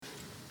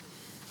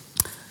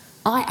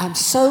I am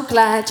so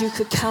glad you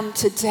could come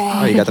today.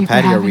 Oh, you got the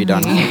patio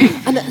redone.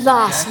 And at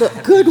last,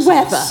 look, good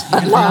weather.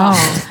 At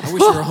last. I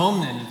wish you were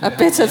home then. A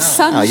bit of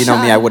sunshine. Oh, you know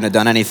me, I wouldn't have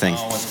done anything.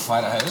 Oh, it's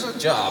quite a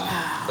job.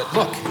 But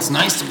look, it's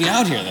nice to be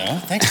out here, though.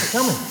 Thanks for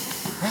coming.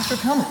 Thanks for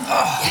coming.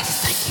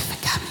 Yes, thank you for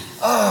coming.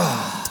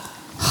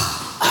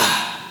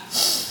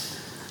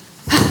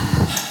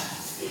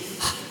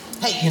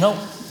 Hey,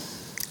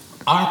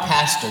 our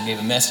pastor gave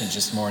a message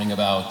this morning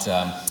about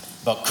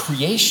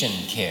creation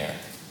care.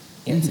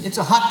 It's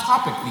a hot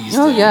topic these days.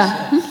 Oh,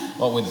 yeah.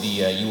 What with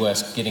the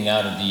U.S. getting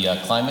out of the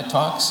climate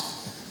talks,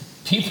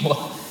 people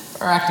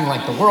are acting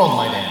like the world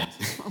might end.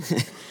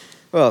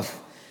 Well,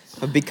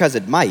 because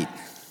it might.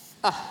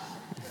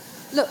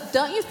 Look,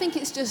 don't you think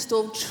it's just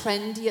all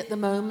trendy at the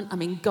moment? I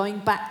mean, going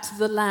back to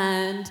the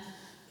land,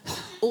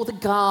 all the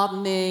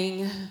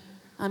gardening.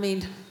 I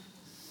mean,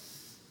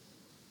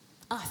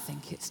 I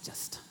think it's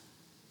just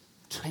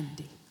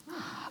trendy.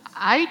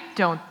 I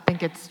don't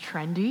think it's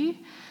trendy.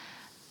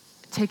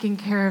 Taking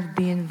care of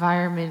the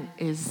environment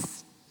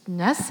is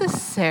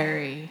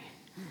necessary.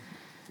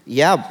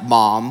 Yeah,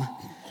 Mom.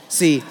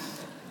 See,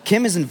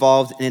 Kim is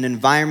involved in an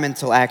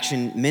environmental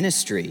action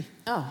ministry.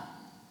 Oh,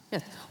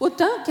 yes. Well,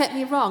 don't get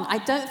me wrong. I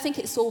don't think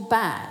it's all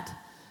bad.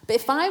 But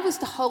if I was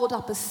to hold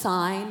up a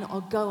sign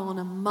or go on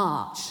a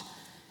march,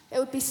 it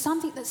would be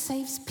something that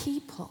saves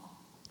people.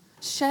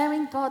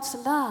 Sharing God's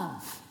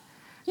love.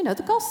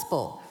 The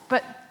gospel.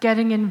 But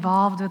getting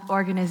involved with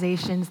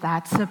organizations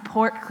that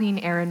support clean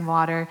air and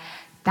water,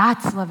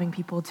 that's loving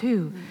people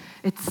too.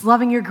 It's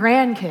loving your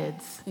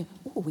grandkids. Oh,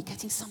 are we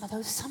getting some of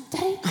those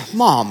someday?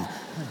 Mom.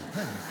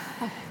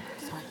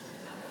 Sorry.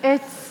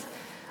 It's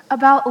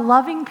about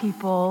loving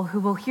people who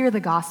will hear the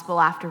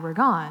gospel after we're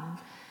gone,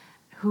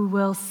 who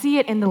will see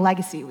it in the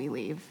legacy we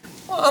leave.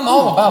 Well, I'm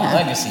all about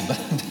legacy, but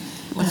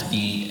let's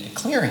be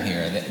clear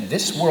here that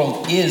this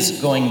world is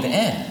going to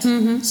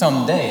end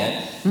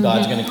someday.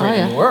 God's going to create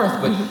a new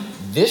earth, but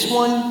this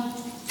one,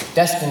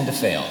 destined to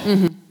fail.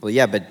 Well,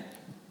 yeah, but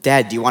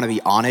Dad, do you want to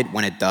be on it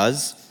when it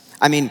does?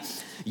 I mean,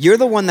 you're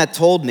the one that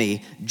told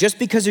me just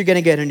because you're going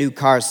to get a new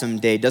car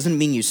someday doesn't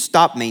mean you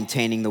stop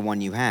maintaining the one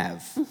you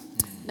have.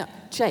 No,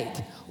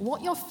 Jake,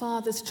 what your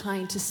father's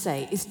trying to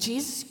say is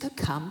Jesus could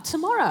come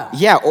tomorrow.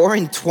 Yeah, or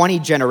in 20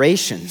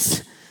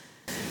 generations.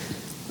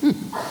 Well,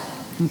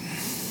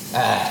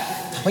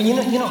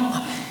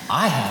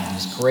 I have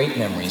these great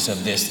memories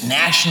of this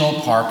national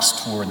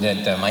parks tour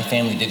that my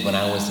family did when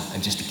I was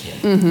just a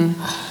kid.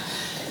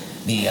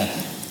 The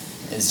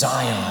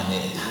Zion,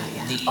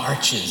 the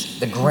Arches,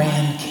 the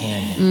Grand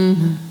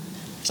Canyon.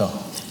 So,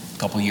 a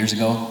couple years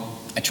ago,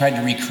 I tried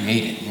to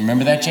recreate it.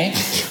 Remember that, Jane?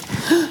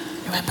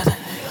 Remember that?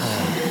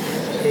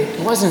 It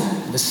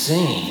wasn't the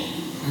same.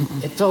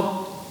 It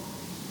felt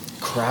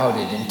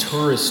crowded and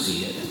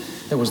touristy.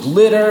 There was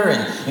litter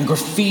and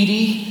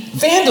graffiti,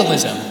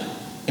 vandalism.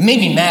 It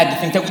made me mad to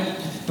think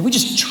that we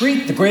just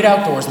treat the great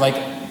outdoors like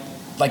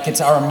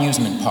it's our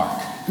amusement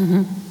park.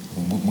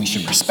 We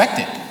should respect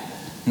it,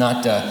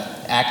 not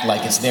act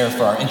like it's there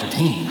for our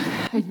entertainment.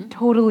 I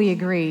totally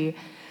agree.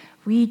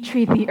 We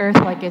treat the earth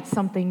like it's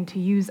something to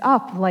use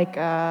up, like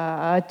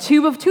a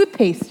tube of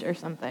toothpaste or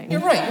something.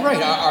 You're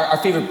right. Our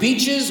favorite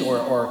beaches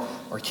or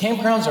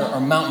campgrounds are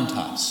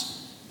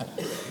mountaintops.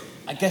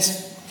 I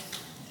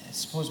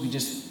suppose we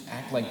just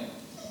act like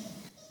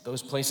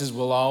those places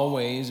will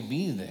always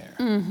be there.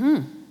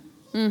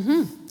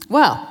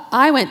 Well,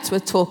 I went to a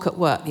talk at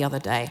work the other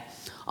day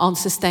on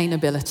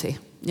sustainability.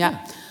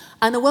 Yeah.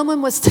 And the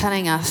woman was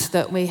telling us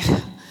that we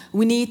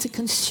need to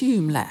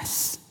consume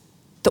less,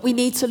 that we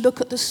need to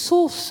look at the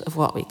source of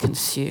what we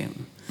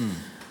consume.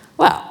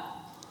 Well,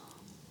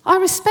 I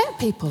respect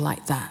people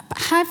like that, but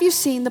have you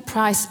seen the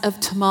price of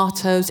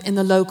tomatoes in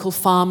the local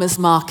farmer's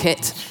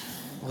market?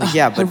 Well,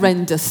 yeah, but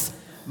horrendous.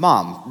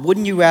 Mom,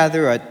 wouldn't you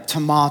rather a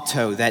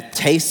tomato that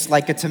tastes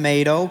like a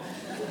tomato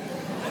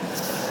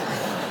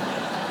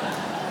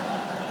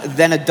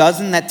than a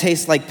dozen that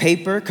taste like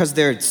paper because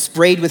they're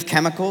sprayed with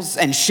chemicals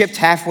and shipped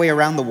halfway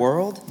around the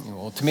world?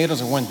 Well, tomatoes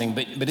are one thing,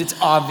 but it's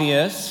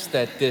obvious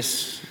that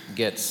this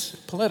gets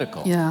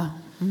political. Yeah.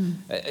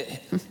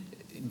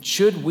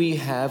 Should we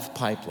have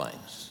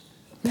pipelines,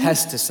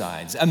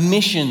 pesticides,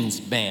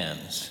 emissions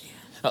bans?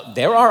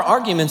 There are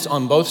arguments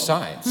on both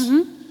sides.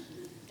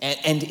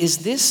 And is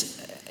this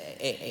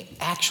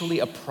actually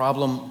a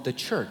problem the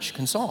church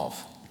can solve?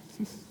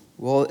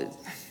 Well,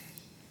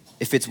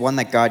 if it's one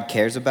that God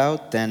cares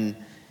about, then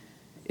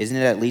isn't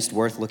it at least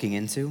worth looking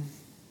into?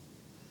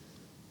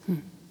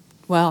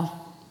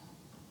 Well,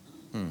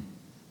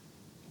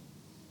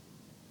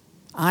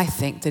 I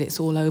think that it's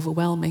all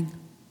overwhelming.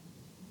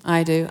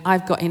 I do.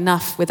 I've got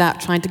enough without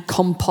trying to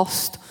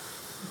compost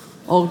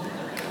or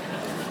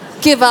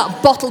give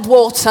up bottled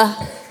water.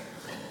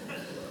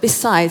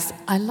 Besides,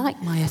 I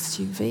like my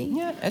SUV.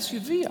 Yeah,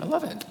 SUV, I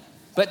love it.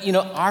 But,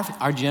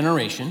 our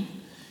generation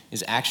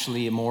is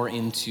actually more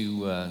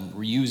into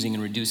reusing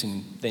and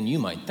reducing than you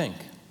might think.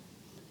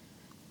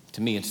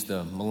 To me, it's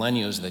the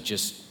millennials that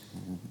just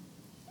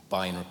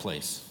buy and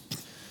replace.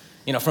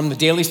 From the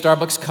daily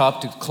Starbucks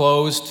cup to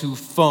clothes to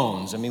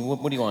phones. I mean,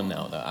 what are you on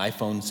now? The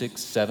iPhone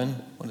 6, 7?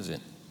 What is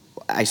it?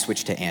 I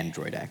switched to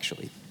Android,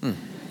 actually.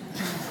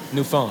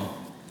 New phone.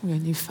 Your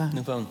new phone.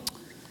 New phone.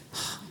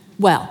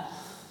 Well,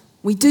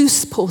 we do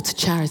support a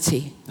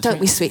charity, don't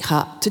we,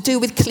 sweetheart? To do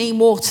with clean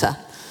water.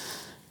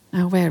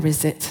 Now, where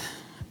is it?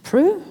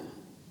 Peru?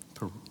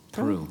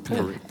 Peru.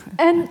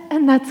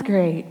 And that's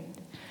great.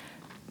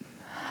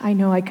 I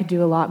know I could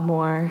do a lot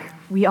more.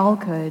 We all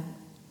could.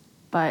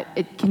 But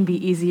it can be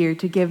easier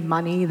to give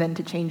money than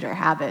to change our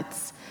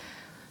habits.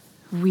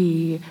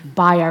 We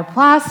buy our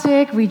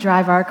plastic, we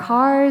drive our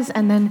cars,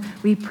 and then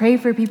we pray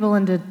for people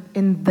in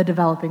the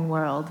developing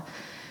world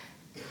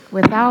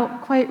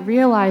without quite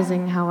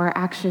realizing how our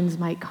actions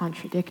might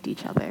contradict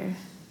each other.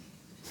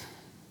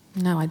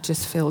 Now I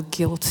just feel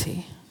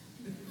guilty.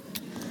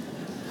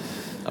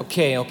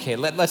 Okay.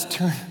 Let's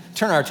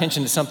turn our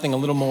attention to something a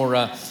little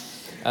more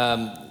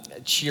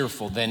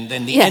cheerful than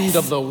the end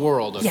of the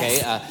world, okay?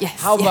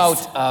 How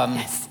about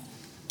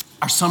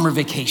our summer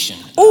vacation?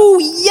 Oh,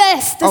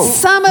 yes, the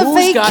summer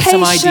who's vacation. Got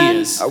some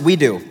ideas? We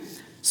do.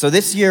 So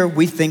this year,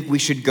 we think we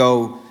should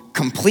go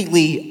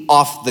completely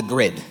off the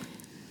grid.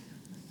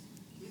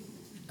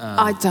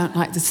 I don't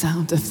like the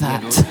sound of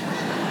that.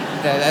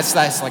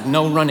 That's like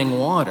no running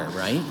water,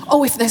 right?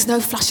 Oh, if there's no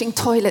flushing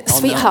toilets, Oh,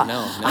 sweetheart.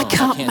 no, I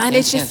can't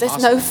manage if there's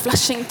no possible.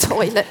 flushing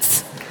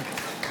toilets.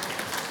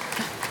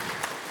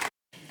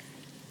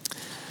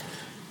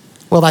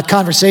 Well, that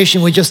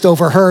conversation we just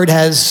overheard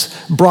has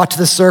brought to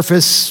the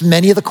surface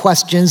many of the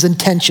questions and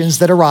tensions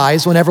that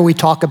arise whenever we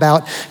talk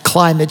about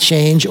climate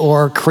change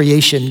or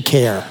creation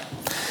care.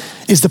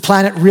 Is the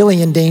planet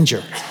really in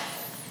danger?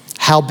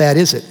 How bad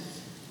is it?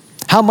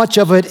 How much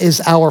of it is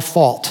our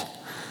fault?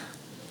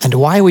 And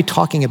why are we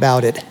talking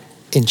about it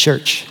in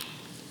church?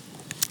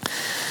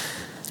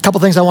 A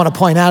couple things I want to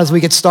point out as we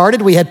get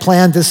started. We had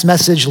planned this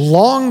message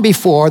long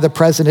before the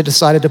president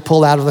decided to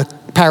pull out of the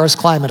Paris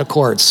Climate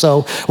Accords.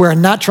 So we're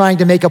not trying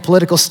to make a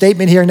political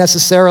statement here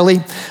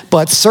necessarily,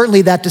 but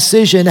certainly that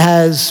decision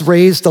has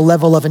raised the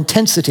level of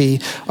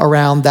intensity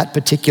around that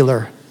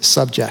particular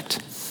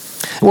subject.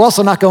 We're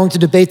also not going to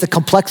debate the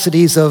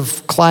complexities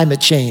of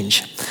climate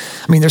change.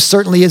 I mean, there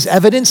certainly is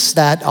evidence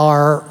that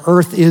our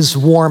Earth is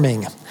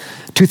warming.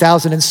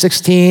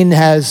 2016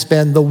 has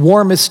been the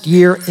warmest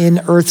year in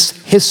Earth's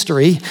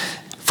history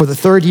for the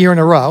third year in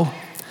a row.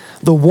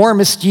 The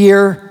warmest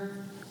year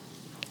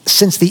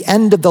since the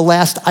end of the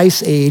last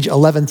ice age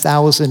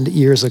 11,000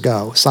 years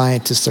ago,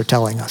 scientists are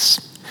telling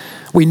us.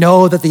 We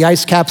know that the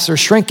ice caps are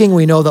shrinking.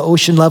 We know the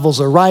ocean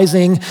levels are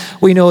rising.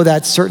 We know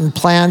that certain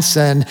plants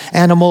and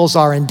animals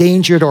are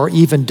endangered or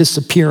even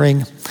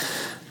disappearing.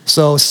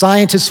 So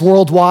scientists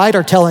worldwide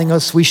are telling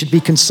us we should be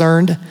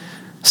concerned.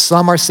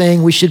 Some are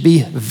saying we should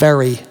be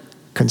very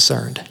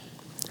concerned.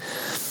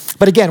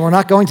 But again, we're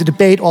not going to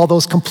debate all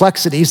those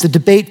complexities. The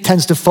debate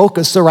tends to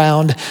focus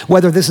around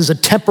whether this is a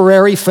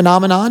temporary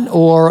phenomenon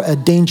or a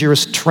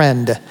dangerous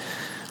trend.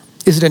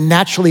 Is it a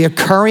naturally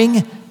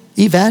occurring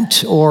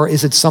event, or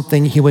is it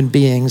something human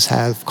beings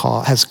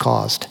has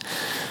caused?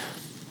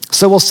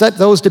 So we'll set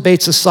those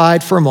debates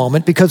aside for a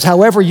moment, because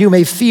however you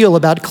may feel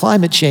about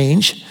climate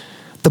change,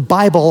 the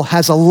Bible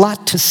has a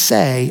lot to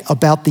say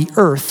about the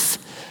earth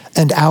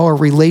and our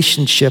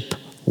relationship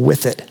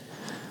with it.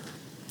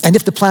 And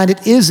if the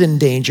planet is in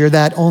danger,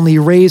 that only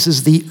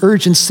raises the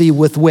urgency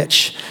with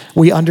which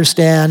we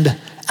understand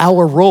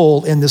our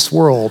role in this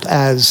world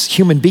as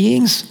human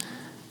beings,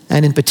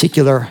 and in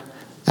particular,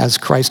 as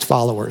Christ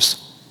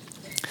followers.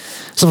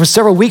 So for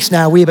several weeks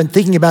now, we have been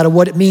thinking about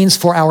what it means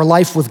for our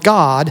life with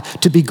God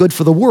to be good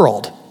for the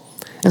world.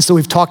 And so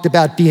we've talked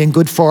about being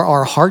good for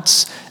our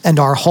hearts and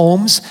our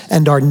homes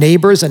and our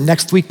neighbors, and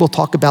next week we'll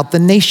talk about the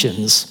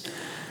nations.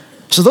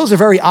 So those are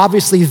very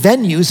obviously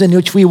venues in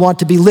which we want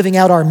to be living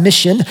out our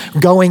mission,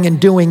 going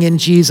and doing in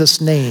Jesus'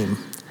 name.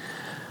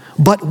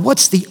 But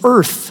what's the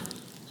earth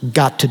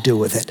got to do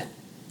with it?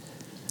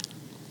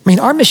 I mean,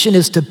 our mission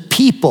is to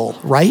people,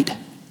 right?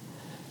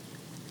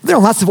 There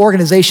are lots of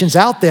organizations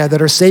out there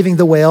that are saving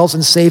the whales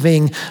and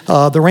saving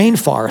the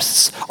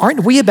rainforests.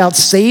 Aren't we about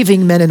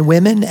saving men and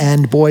women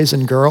and boys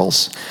and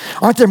girls?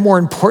 Aren't there more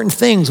important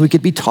things we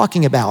could be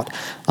talking about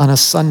on a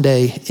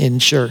Sunday in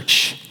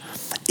church?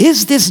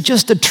 Is this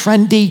just a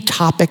trendy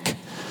topic?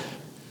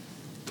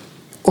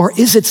 Or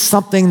is it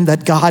something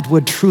that God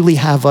would truly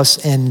have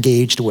us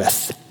engaged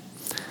with?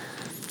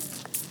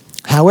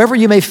 However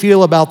you may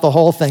feel about the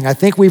whole thing, I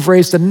think we've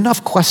raised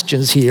enough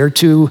questions here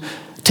to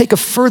take a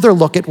further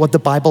look at what the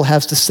Bible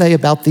has to say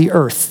about the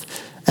earth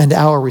and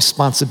our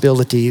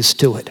responsibilities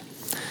to it.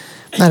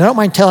 And I don't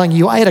mind telling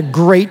you, I had a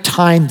great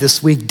time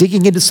this week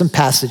digging into some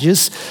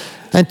passages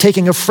and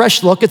taking a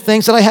fresh look at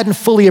things that I hadn't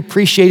fully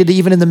appreciated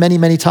even in the many,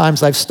 many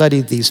times I've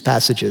studied these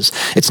passages.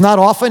 It's not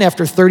often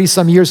after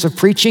 30-some years of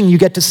preaching you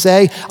get to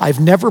say, I've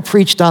never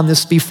preached on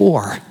this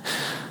before.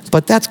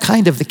 But that's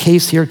kind of the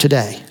case here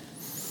today.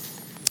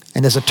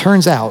 And as it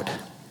turns out,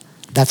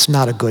 that's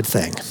not a good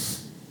thing.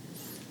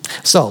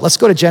 So let's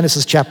go to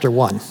Genesis chapter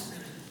 1,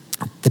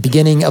 the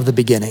beginning of the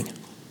beginning.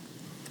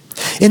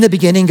 In the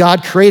beginning,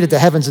 God created the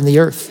heavens and the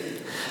earth.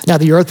 Now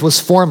the earth was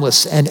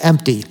formless and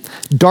empty.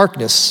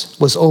 Darkness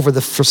was over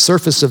the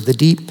surface of the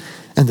deep,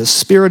 and the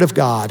Spirit of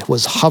God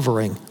was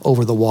hovering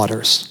over the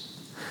waters.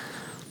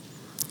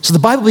 So the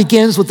Bible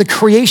begins with the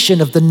creation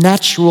of the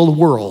natural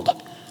world.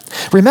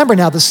 Remember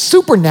now, the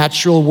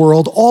supernatural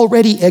world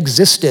already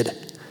existed,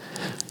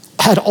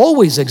 had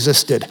always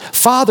existed.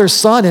 Father,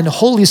 Son, and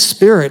Holy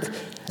Spirit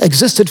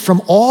existed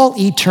from all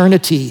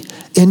eternity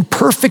in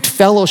perfect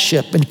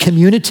fellowship and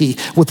community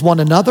with one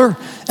another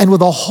and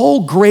with a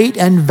whole great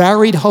and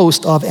varied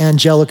host of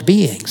angelic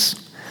beings.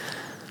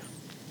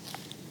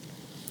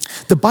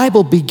 The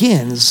Bible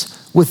begins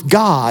with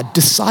God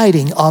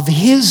deciding of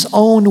his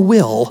own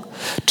will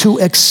to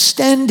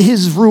extend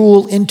his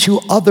rule into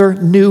other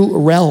new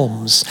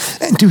realms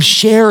and to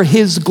share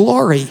his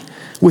glory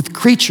with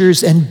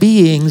creatures and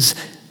beings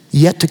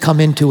yet to come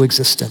into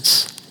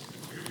existence.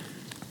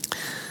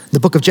 The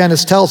book of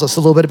Genesis tells us a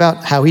little bit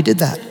about how he did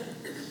that.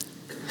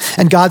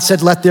 And God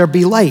said, "Let there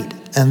be light,"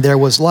 and there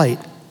was light.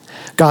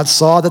 God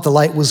saw that the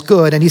light was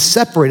good, and he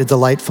separated the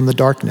light from the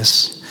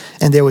darkness.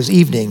 And there was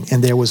evening,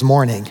 and there was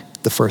morning,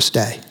 the first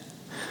day.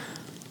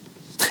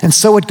 And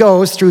so it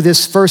goes through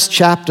this first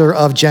chapter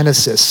of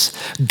Genesis.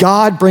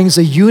 God brings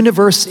a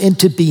universe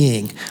into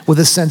being with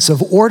a sense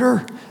of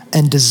order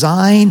and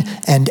design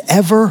and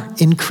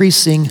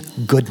ever-increasing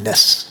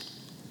goodness.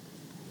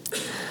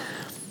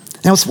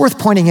 Now, it's worth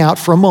pointing out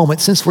for a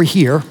moment, since we're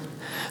here,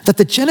 that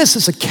the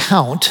Genesis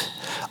account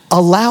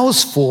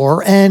allows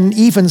for and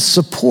even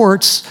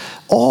supports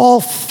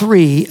all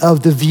three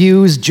of the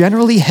views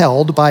generally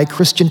held by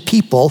Christian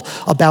people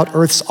about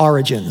Earth's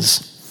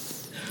origins.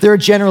 There are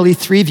generally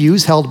three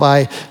views held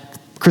by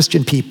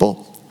Christian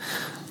people.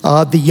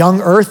 The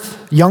young earth,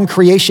 young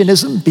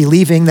creationism,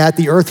 believing that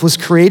the earth was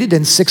created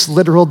in 6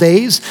 literal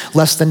days,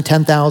 less than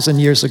 10,000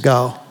 years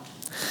ago.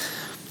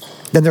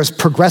 Then there's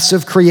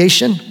progressive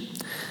creation,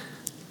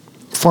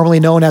 formerly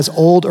known as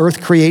old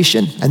earth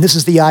creation. And this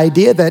is the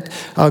idea that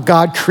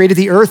God created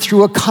the earth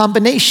through a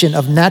combination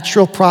of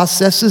natural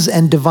processes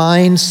and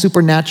divine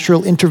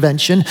supernatural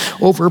intervention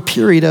over a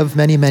period of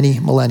many, many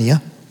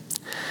millennia.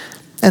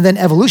 And then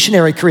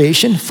evolutionary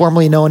creation,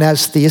 formerly known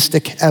as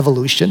theistic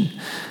evolution,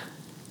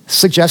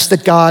 suggests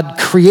that God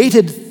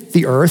created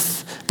the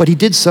earth, but he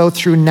did so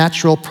through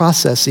natural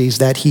processes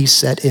that he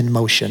set in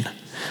motion.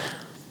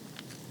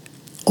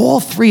 All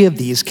three of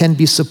these can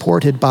be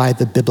supported by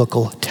the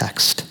biblical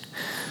text.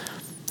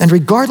 And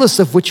regardless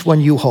of which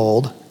one you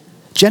hold,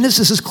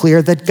 Genesis is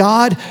clear that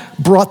God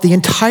brought the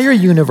entire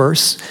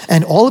universe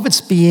and all of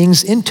its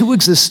beings into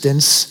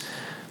existence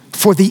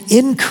for the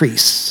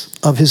increase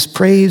of his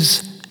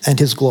praise and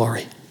his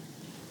glory.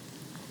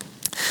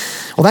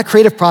 Well, that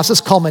creative process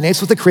culminates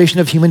with the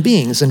creation of human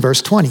beings in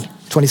verse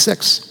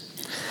 26.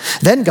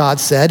 Then God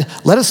said,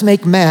 "Let us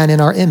make man in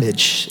our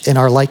image, in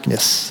our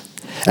likeness,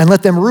 and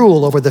let them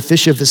rule over the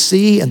fish of the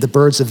sea and the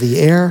birds of the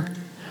air,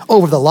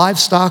 over the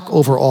livestock,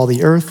 over all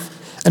the earth,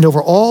 and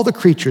over all the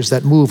creatures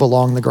that move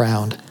along the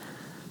ground."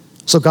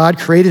 So God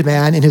created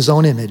man in his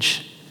own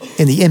image.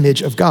 In the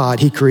image of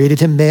God, he created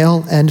him,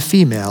 male and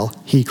female,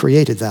 he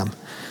created them.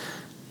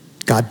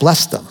 God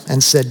blessed them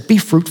and said, "Be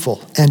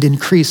fruitful and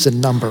increase in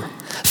number.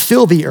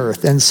 Fill the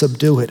earth and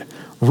subdue it.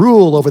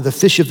 Rule over the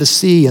fish of the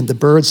sea and the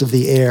birds of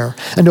the air,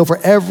 and over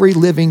every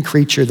living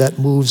creature that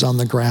moves on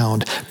the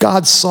ground."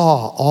 God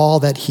saw all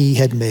that he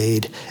had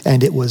made,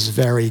 and it was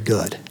very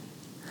good.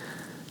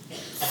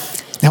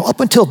 Now,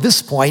 up until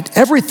this point,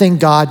 everything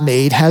God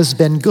made has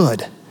been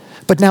good.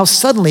 But now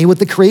suddenly, with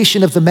the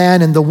creation of the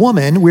man and the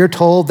woman, we're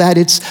told that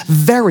it's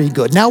very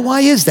good. Now,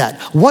 why is that?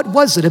 What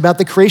was it about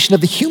the creation of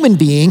the human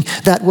being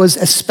that was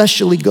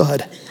especially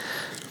good?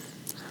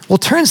 Well,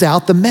 it turns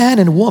out the man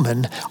and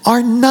woman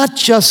are not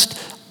just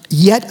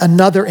yet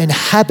another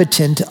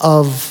inhabitant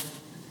of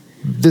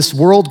this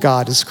world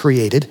God has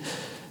created,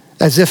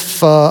 as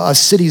if a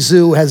city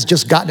zoo has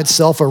just gotten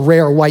itself a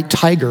rare white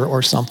tiger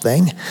or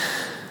something.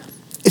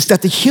 It's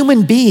that the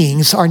human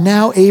beings are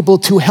now able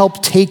to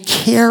help take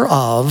care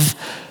of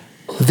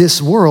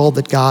this world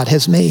that God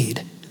has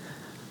made.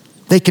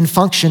 They can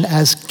function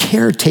as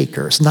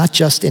caretakers, not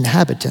just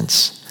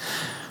inhabitants.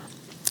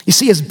 You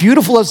see, as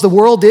beautiful as the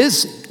world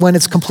is when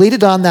it's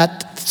completed on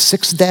that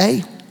 6th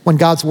day, when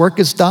God's work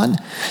is done,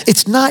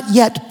 it's not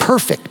yet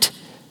perfect.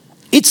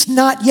 It's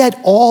not yet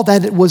all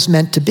that it was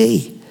meant to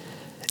be.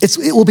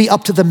 It will be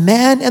up to the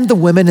man and the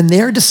women and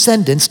their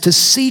descendants to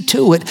see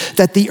to it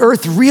that the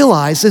earth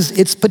realizes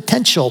its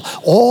potential,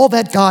 all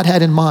that God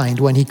had in mind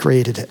when he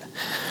created it.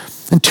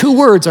 And 2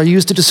 words are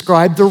used to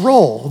describe the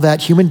role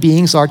that human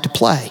beings are to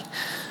play.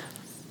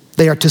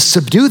 They are to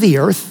subdue the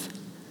earth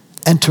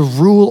and to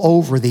rule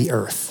over the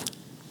earth.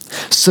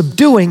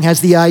 Subduing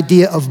has the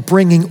idea of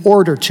bringing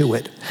order to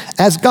it,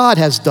 as God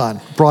has done,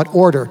 brought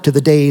order to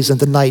the days and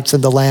the nights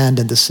and the land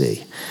and the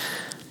sea.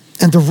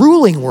 And the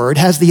ruling word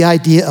has the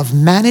idea of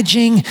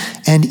managing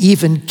and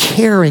even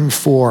caring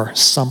for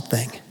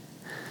something.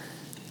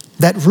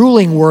 That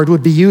ruling word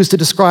would be used to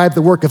describe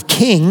the work of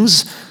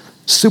kings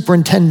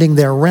superintending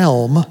their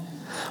realm,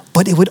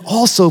 but it would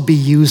also be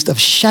used of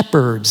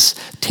shepherds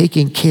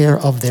taking care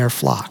of their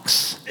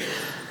flocks.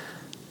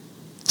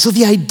 So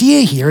the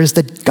idea here is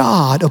that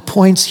God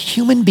appoints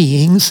human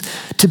beings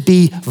to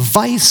be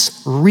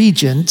vice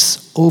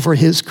regents over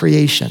his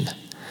creation.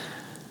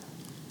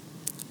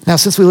 Now,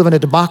 since we live in a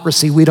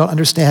democracy, we don't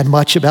understand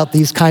much about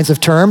these kinds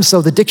of terms,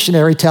 so the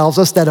dictionary tells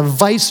us that a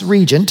vice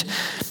regent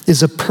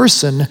is a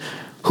person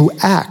who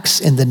acts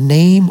in the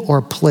name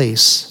or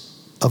place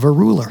of a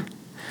ruler.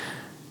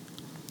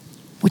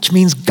 Which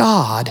means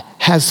God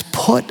has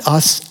put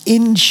us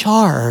in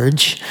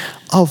charge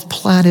of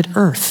planet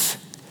Earth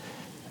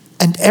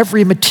and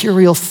every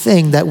material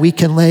thing that we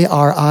can lay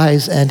our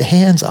eyes and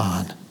hands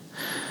on.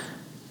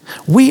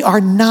 We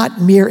are not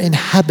mere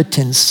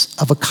inhabitants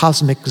of a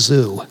cosmic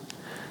zoo.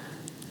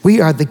 We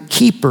are the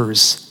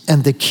keepers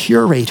and the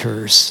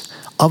curators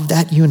of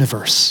that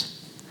universe.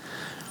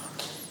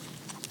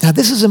 Now,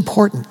 this is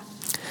important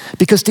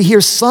because to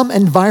hear some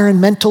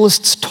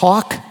environmentalists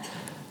talk,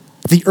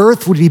 the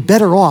earth would be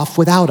better off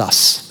without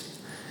us,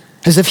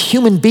 as if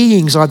human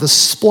beings are the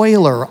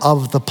spoiler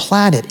of the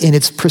planet in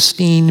its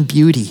pristine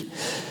beauty.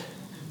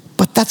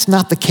 But that's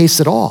not the case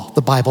at all,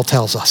 the Bible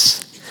tells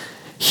us.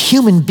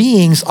 Human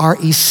beings are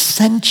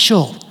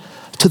essential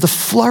to the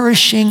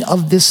flourishing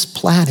of this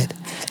planet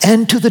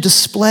and to the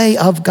display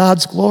of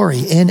God's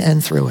glory in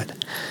and through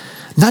it.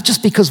 Not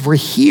just because we're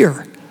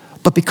here,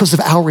 but because of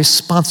our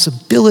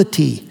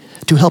responsibility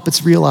to help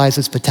it realize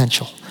its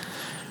potential.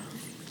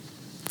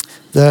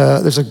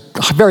 There's a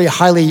very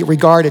highly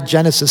regarded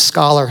Genesis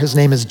scholar. His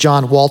name is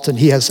John Walton.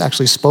 He has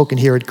actually spoken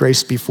here at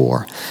Grace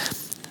before.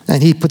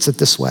 And he puts it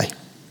this way: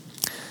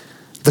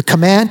 the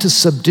command to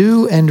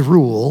subdue and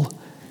rule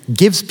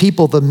gives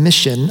people the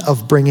mission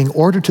of bringing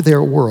order to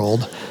their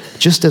world,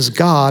 just as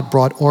God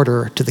brought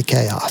order to the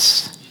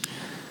chaos.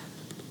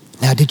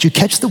 Now, did you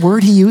catch the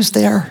word he used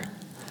there?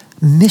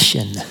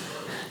 Mission.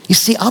 You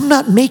see, I'm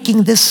not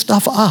making this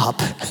stuff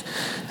up.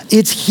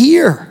 It's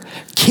here.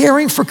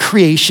 Caring for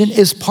creation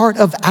is part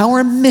of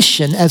our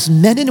mission as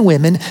men and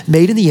women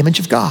made in the image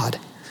of God.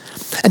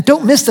 And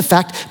don't miss the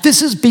fact,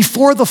 this is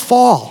before the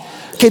fall.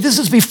 Okay, this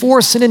is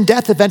before sin and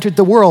death have entered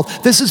the world.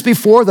 This is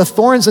before the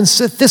thorns and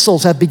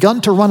thistles have begun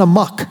to run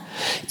amok.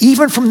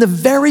 Even from the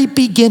very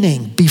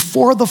beginning,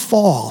 before the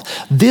fall,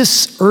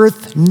 this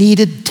earth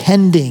needed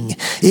tending.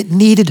 It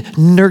needed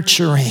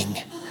nurturing.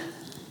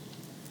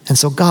 And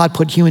so God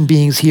put human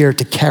beings here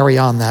to carry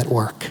on that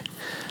work.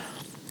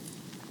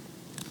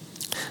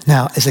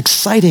 Now, as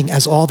exciting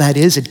as all that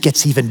is, it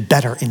gets even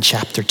better in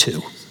chapter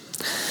 2.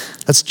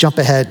 Let's jump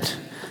ahead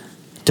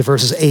to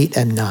verses 8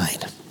 and 9.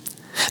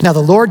 Now,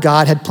 the Lord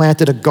God had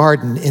planted a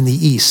garden in the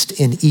east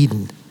in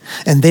Eden,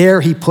 and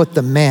there he put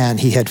the man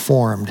he had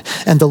formed.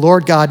 And the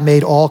Lord God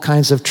made all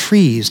kinds of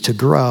trees to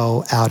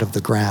grow out of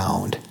the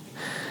ground.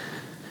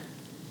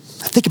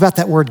 Think about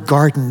that word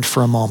garden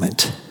for a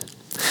moment.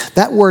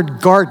 That word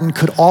garden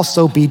could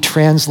also be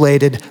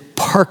translated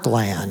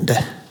parkland.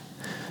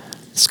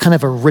 It's kind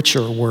of a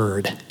richer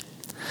word,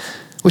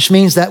 which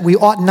means that we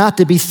ought not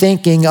to be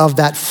thinking of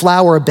that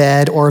flower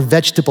bed or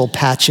vegetable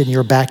patch in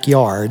your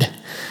backyard.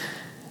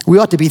 We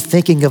ought to be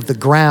thinking of the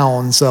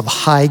grounds of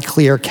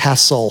Highclere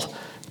Castle,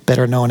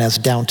 better known as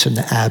Downton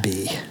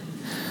Abbey.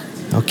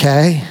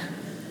 Okay?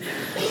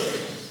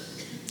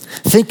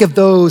 Think of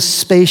those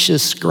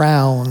spacious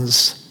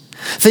grounds.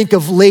 Think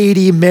of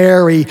Lady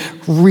Mary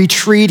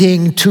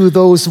retreating to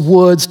those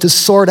woods to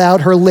sort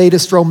out her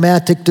latest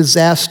romantic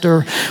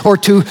disaster, or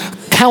to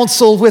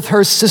counsel with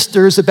her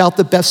sisters about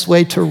the best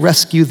way to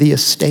rescue the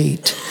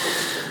estate.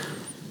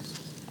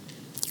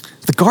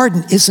 The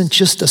garden isn't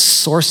just a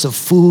source of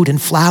food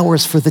and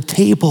flowers for the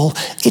table.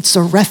 It's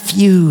a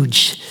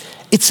refuge.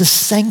 It's a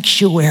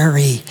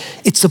sanctuary.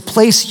 It's a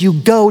place you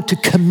go to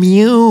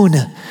commune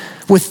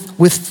with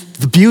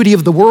the beauty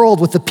of the world,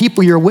 with the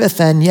people you're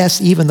with, and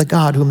yes, even the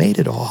God who made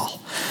it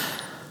all.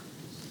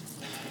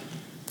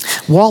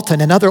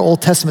 Walton and other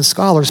Old Testament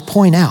scholars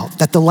point out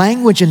that the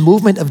language and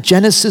movement of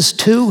Genesis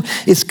 2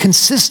 is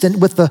consistent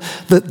with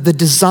the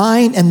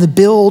design and the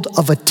build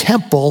of a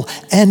temple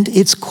and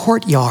its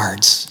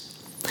courtyards,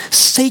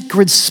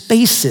 sacred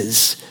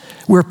spaces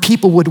where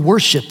people would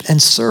worship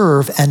and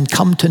serve and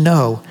come to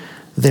know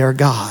their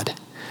God.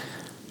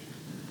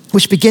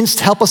 Which begins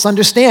to help us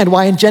understand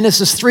why in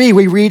Genesis 3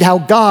 we read how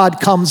God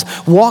comes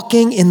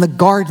walking in the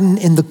garden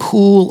in the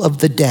cool of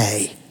the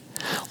day,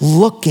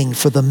 looking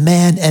for the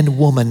man and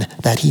woman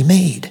that he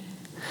made.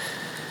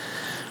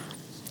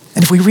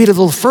 And if we read a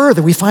little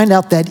further, we find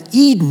out that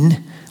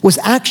Eden was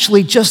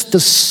actually just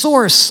the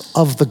source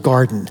of the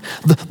garden,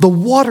 the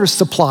water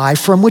supply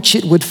from which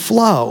it would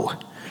flow.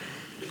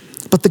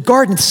 But the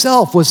garden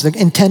itself was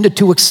intended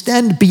to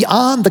extend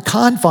beyond the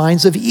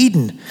confines of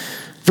Eden.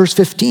 Verse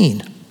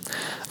 15.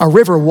 A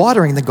river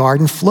watering the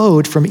garden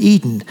flowed from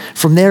Eden.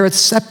 From there it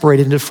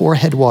separated into 4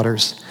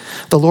 headwaters.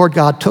 The Lord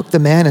God took the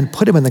man and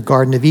put him in the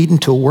Garden of Eden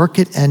to work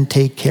it and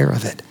take care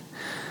of it.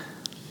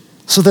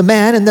 So the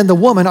man and then the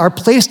woman are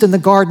placed in the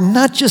garden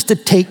not just to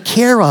take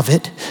care of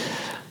it,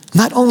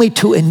 not only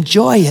to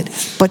enjoy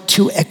it, but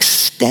to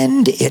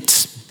extend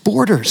its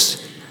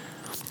borders,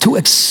 to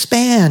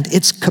expand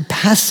its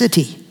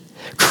capacity,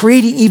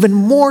 creating even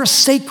more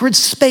sacred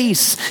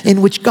space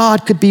in which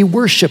God could be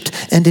worshiped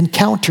and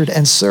encountered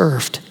and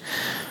served.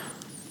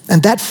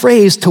 And that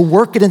phrase, to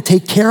work it and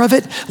take care of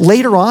it,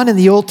 later on in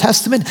the Old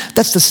Testament,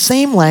 that's the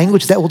same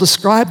language that will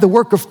describe the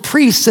work of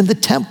priests in the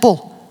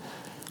temple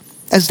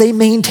as they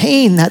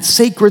maintain that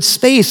sacred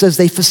space, as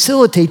they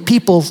facilitate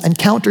people's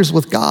encounters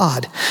with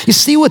God. You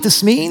see what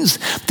this means?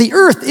 The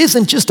earth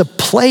isn't just a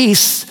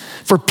place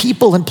for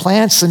people and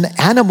plants and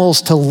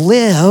animals to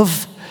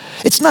live.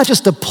 It's not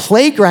just a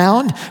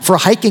playground for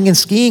hiking and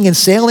skiing and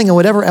sailing and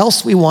whatever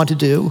else we want to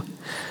do.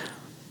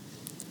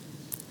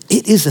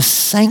 It is a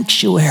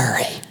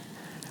sanctuary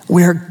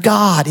where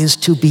God is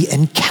to be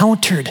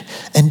encountered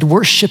and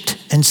worshiped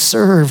and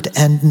served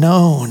and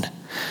known.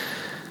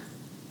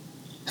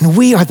 And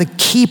we are the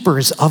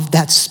keepers of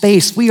that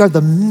space. We are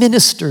the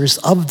ministers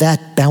of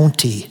that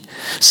bounty.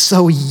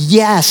 So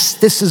yes,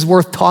 this is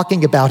worth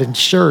talking about in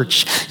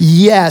church.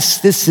 Yes,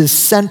 this is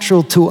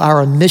central to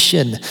our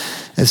mission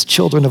as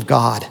children of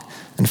God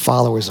and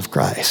followers of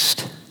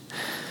Christ.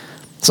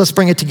 So let's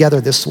bring it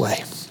together this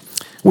way.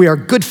 We are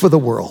good for the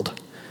world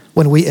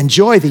when we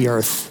enjoy the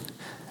earth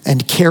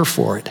and care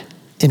for it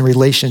in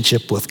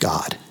relationship with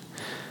God.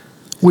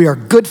 We are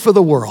good for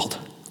the world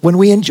when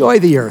we enjoy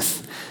the earth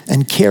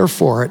and care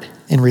for it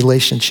in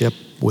relationship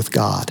with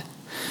God.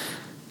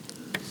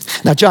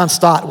 Now, John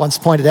Stott once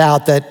pointed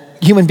out that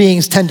human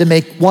beings tend to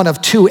make one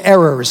of two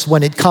errors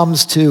when it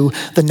comes to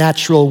the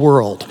natural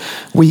world.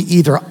 We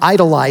either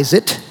idolize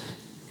it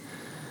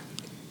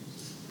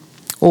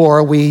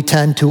or we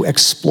tend to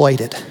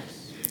exploit it.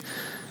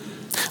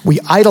 We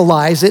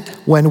idolize it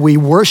when we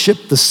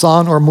worship the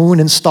sun or moon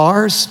and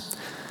stars,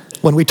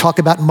 when we talk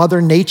about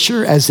Mother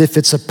Nature as if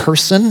it's a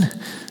person,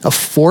 a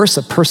force,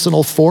 a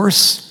personal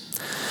force,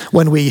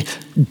 when we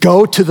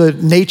go to the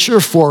nature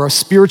for a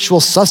spiritual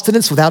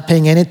sustenance without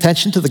paying any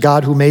attention to the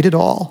God who made it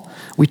all.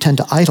 We tend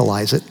to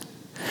idolize it,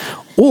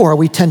 or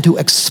we tend to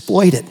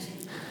exploit it.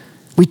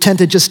 We tend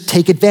to just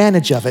take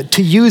advantage of it,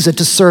 to use it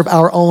to serve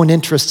our own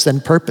interests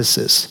and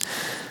purposes.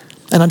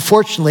 And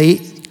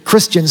unfortunately,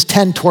 Christians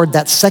tend toward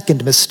that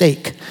second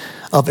mistake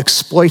of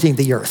exploiting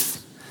the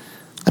earth.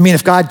 I mean,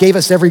 if God gave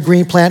us every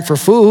green plant for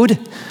food,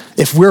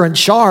 if we're in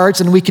charge,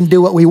 then we can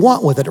do what we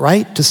want with it,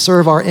 right? To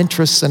serve our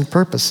interests and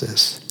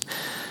purposes.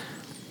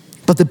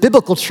 But the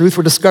biblical truth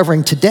we're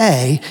discovering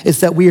today is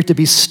that we are to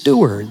be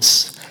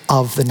stewards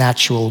of the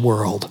natural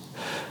world.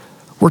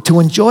 We're to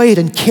enjoy it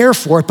and care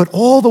for it, but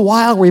all the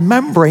while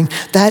remembering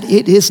that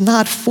it is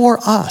not for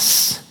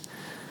us.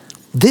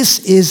 This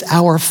is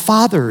our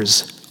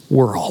Father's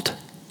world.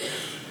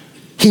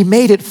 He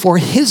made it for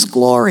His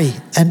glory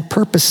and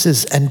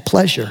purposes and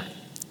pleasure.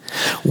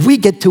 We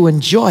get to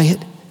enjoy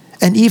it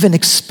and even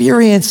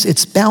experience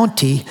its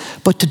bounty,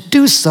 but to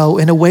do so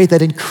in a way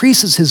that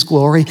increases His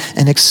glory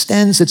and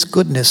extends its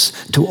goodness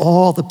to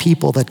all the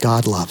people that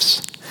God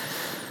loves.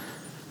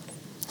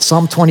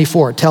 Psalm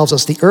 24 tells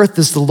us the earth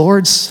is the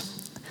Lord's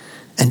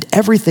and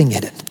everything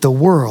in it, the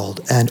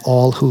world and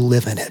all who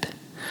live in it.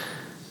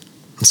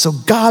 And so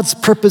God's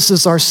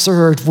purposes are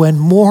served when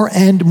more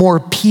and more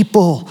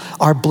people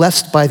are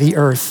blessed by the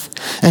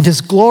earth, and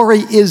His glory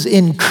is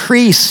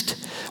increased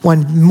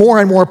when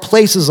more and more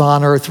places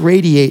on earth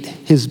radiate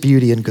His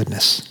beauty and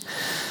goodness.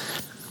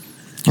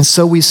 And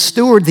so we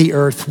steward the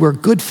earth, we're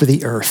good for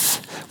the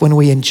earth when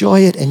we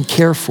enjoy it and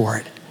care for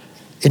it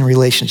in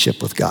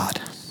relationship with God.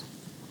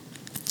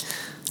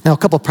 Now, a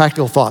couple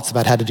practical thoughts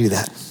about how to do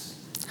that.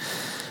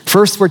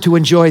 First, we're to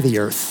enjoy the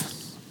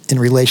earth in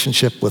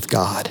relationship with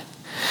God,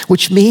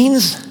 which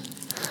means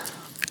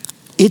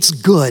it's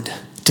good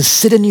to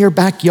sit in your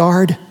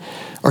backyard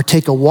or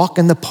take a walk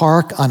in the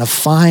park on a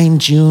fine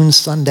June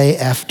Sunday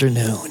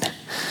afternoon.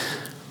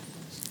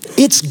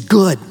 It's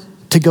good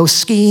to go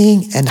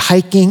skiing and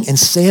hiking and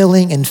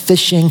sailing and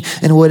fishing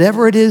and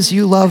whatever it is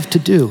you love to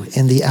do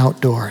in the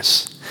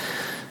outdoors.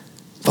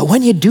 But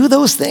when you do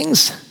those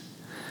things,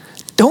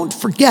 don't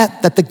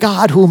forget that the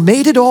God who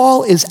made it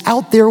all is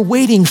out there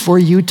waiting for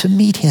you to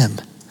meet Him.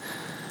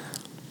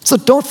 So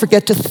don't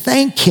forget to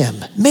thank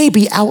Him,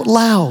 maybe out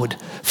loud,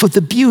 for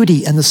the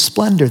beauty and the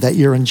splendor that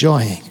you're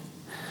enjoying.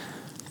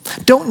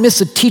 Don't miss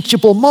a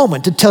teachable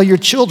moment to tell your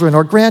children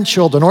or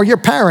grandchildren or your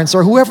parents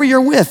or whoever you're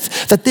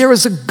with that there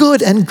is a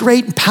good and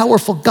great and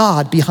powerful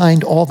God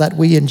behind all that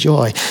we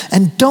enjoy.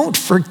 And don't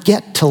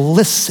forget to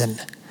listen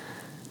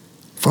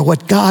for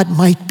what God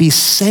might be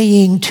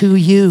saying to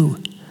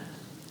you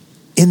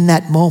in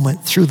that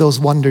moment through those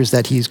wonders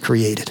that He's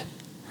created.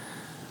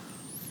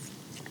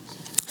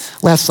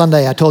 Last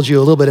Sunday, I told you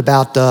a little bit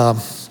about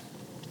the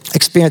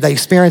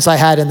experience I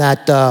had in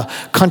that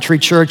country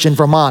church in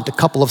Vermont a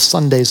couple of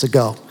Sundays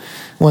ago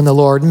when the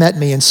Lord met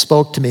me and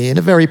spoke to me in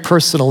a very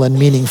personal and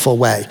meaningful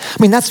way. I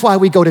mean, that's why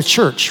we go to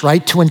church,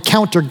 right? To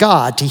encounter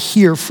God, to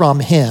hear from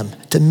Him,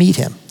 to meet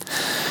Him.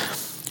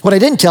 What I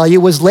didn't tell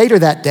you was later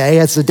that day,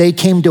 as the day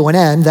came to an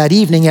end, that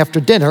evening after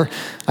dinner,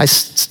 I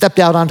stepped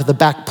out onto the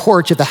back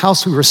porch of the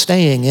house we were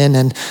staying in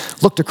and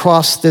looked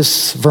across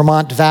this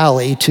Vermont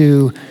valley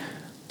to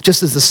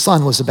just as the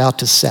sun was about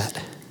to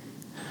set.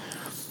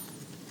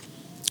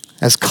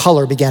 as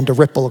color began to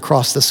ripple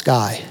across the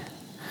sky.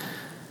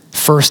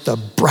 First a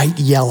bright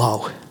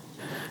yellow,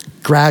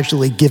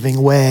 gradually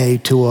giving way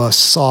to a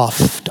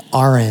soft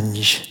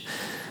orange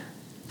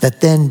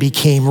that then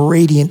became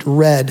radiant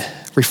red,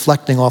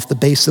 reflecting off the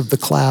base of the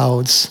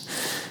clouds,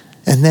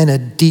 and then a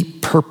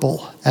deep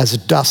purple as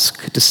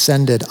dusk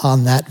descended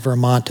on that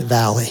Vermont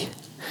valley.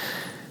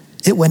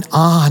 It went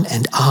on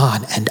and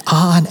on and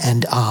on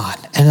and on.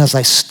 And as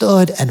I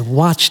stood and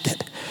watched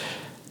it,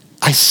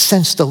 I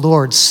sensed the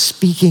Lord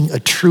speaking a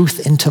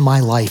truth into my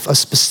life, a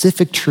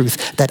specific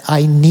truth that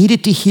I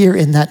needed to hear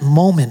in that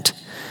moment.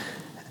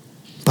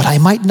 But I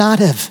might not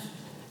have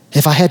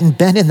if I hadn't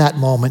been in that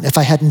moment, if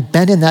I hadn't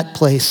been in that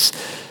place,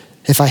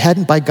 if I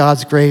hadn't, by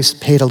God's grace,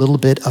 paid a little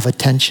bit of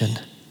attention.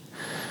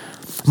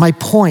 My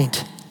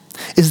point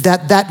is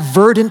that that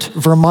verdant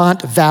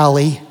Vermont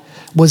valley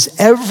was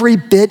every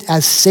bit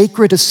as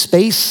sacred a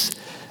space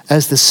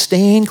as the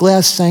stained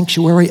glass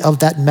sanctuary of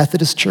that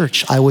Methodist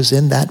church I was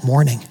in that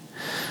morning.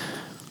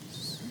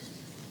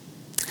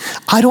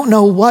 I don't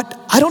know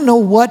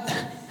what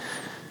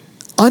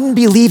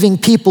unbelieving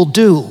people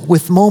do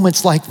with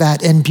moments like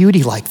that and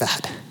beauty like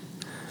that.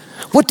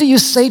 What do you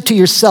say to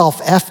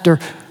yourself after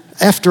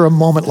a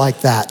moment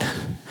like that?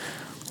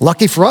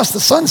 Lucky for us, the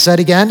sun set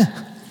again.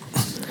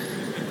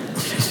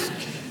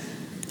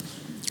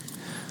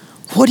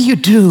 What do you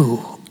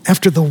do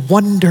after the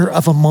wonder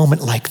of a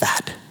moment like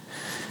that?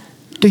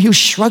 Do you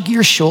shrug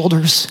your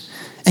shoulders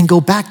and go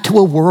back to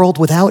a world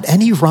without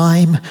any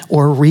rhyme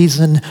or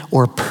reason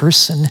or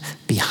person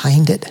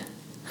behind it?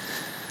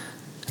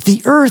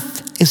 The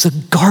earth is a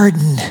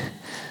garden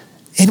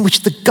in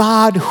which the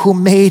God who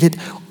made it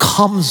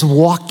comes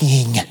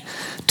walking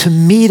to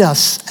meet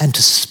us and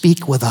to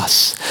speak with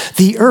us.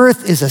 The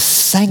earth is a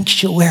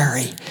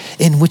sanctuary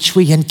in which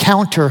we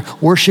encounter,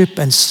 worship,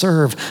 and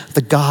serve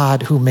the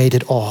God who made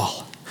it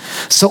all.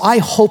 So I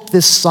hope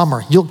this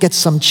summer you'll get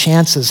some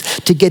chances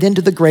to get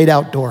into the great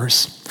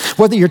outdoors.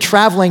 Whether you're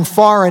traveling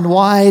far and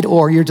wide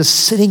or you're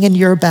just sitting in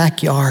your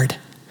backyard,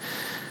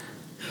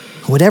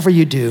 whatever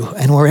you do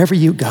and wherever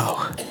you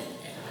go,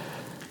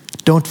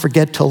 don't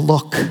forget to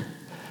look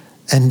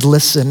and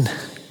listen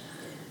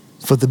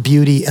for the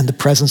beauty and the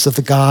presence of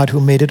the God who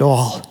made it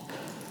all,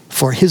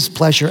 for his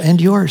pleasure and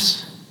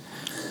yours.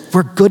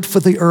 We're good for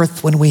the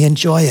earth when we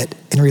enjoy it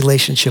in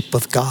relationship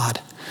with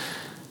God.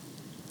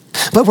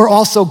 But we're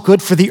also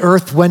good for the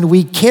earth when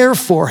we care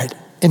for it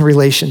in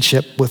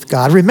relationship with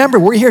God. Remember,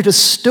 we're here to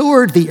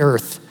steward the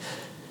earth,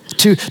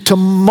 to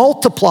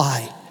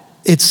multiply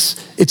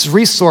its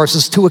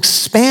resources, to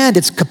expand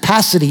its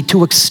capacity,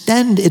 to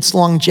extend its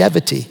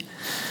longevity.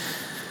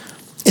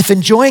 If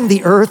enjoying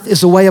the earth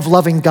is a way of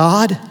loving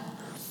God,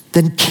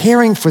 then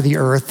caring for the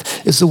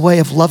earth is a way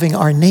of loving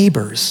our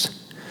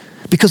neighbors.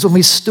 Because when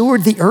we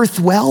steward the earth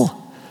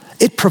well,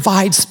 it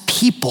provides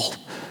people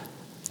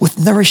with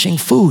nourishing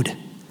food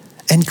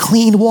and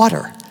clean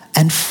water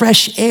and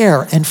fresh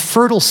air and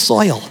fertile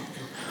soil.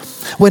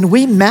 When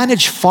we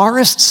manage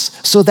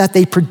forests so that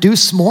they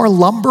produce more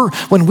lumber,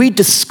 when we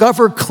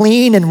discover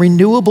clean and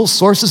renewable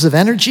sources of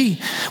energy,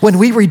 when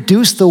we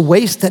reduce the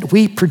waste that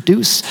we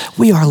produce,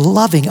 we are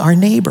loving our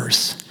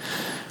neighbors.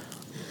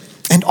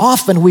 And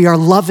often we are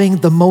loving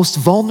the most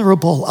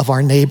vulnerable of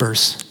our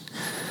neighbors.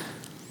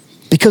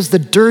 Because the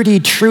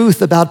dirty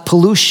truth about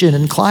pollution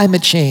and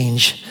climate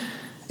change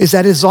is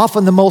that it is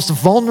often the most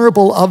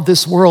vulnerable of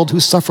this world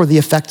who suffer the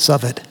effects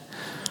of it.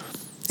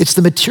 It's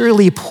the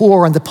materially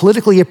poor and the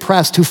politically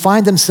oppressed who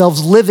find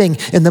themselves living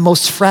in the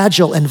most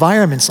fragile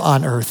environments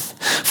on earth,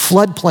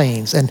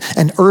 floodplains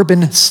and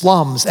urban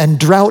slums and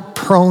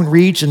drought-prone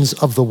regions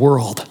of the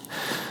world.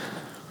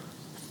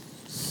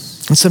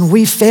 And so when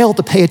we fail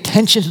to pay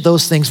attention to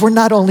those things, we're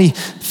not only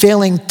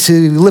failing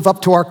to live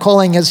up to our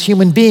calling as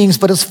human beings,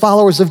 but as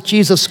followers of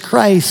Jesus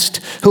Christ,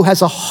 who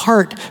has a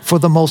heart for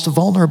the most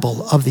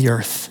vulnerable of the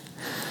earth.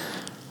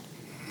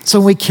 So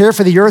when we care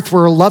for the earth,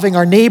 we're loving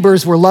our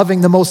neighbors, we're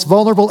loving the most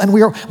vulnerable, and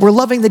we're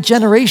loving the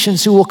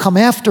generations who will come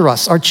after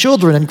us, our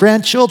children and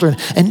grandchildren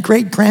and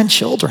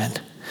great-grandchildren.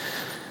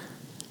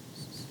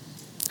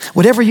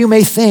 Whatever you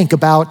may think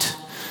about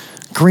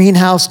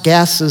greenhouse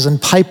gases and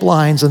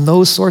pipelines and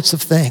those sorts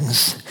of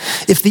things,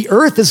 if the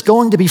earth is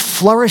going to be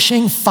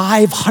flourishing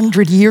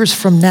 500 years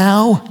from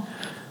now,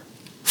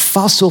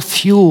 fossil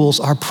fuels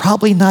are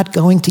probably not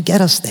going to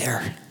get us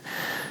there.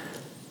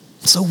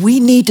 So we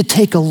need to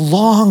take a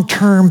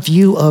long-term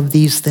view of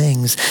these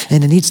things,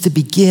 and it needs to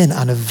begin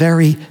on a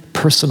very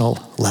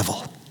personal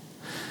level.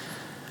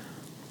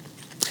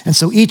 And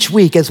so each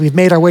week, as we've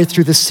made our way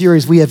through this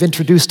series, we have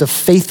introduced a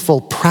faithful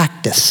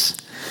practice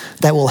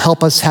that will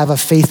help us have a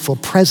faithful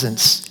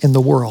presence in the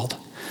world.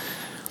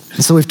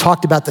 And so we've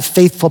talked about the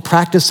faithful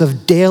practice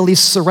of daily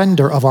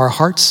surrender of our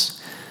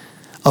hearts,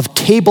 of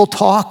table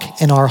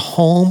talk in our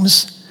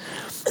homes,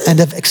 and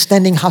of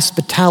extending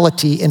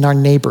hospitality in our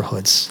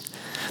neighborhoods.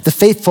 The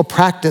faithful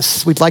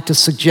practice we'd like to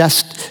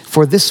suggest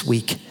for this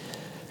week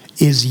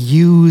is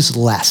use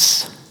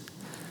less.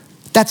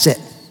 That's it.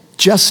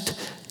 Just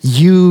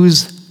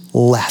use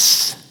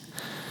less.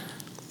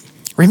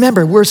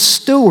 Remember, we're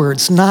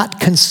stewards, not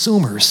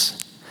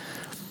consumers.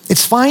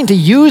 It's fine to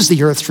use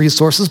the earth's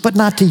resources, but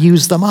not to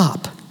use them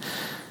up.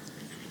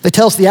 They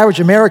tell us the average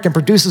American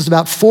produces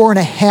about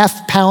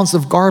 4.5 pounds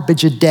of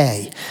garbage a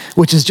day,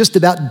 which is just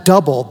about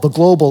double the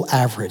global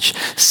average.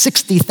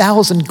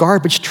 60,000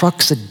 garbage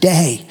trucks a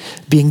day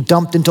being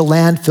dumped into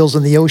landfills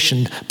in the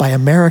ocean by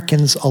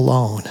Americans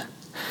alone.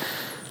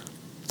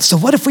 So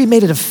what if we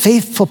made it a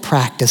faithful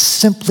practice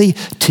simply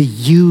to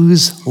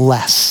use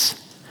less?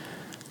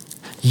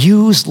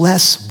 Use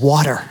less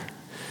water.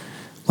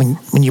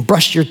 When you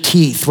brush your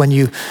teeth, when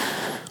you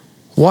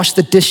wash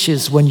the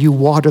dishes, when you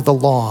water the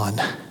lawn.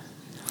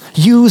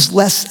 Use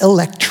less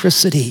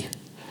electricity.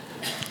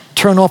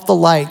 Turn off the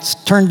lights,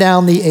 turn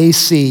down the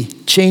AC,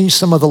 change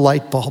some of the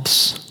light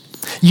bulbs.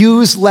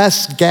 Use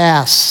less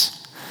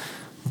gas.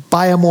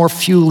 Buy a more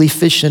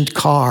fuel-efficient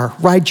car.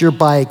 Ride your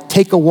bike,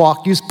 take a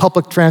walk, use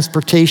public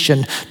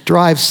transportation,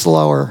 drive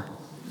slower.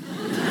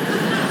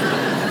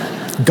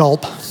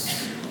 Gulp.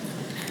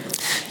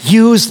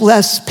 Use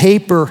less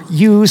paper,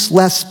 use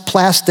less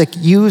plastic,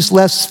 use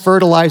less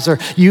fertilizer,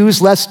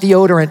 use less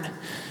deodorant.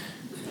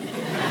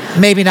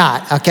 Maybe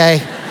not, okay?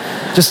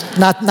 Just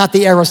not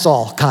the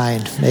aerosol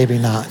kind, maybe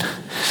not.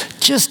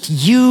 Just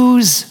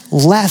use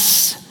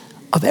less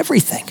of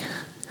everything.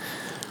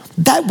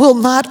 That will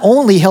not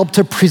only help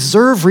to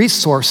preserve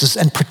resources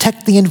and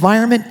protect the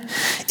environment,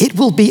 it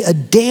will be a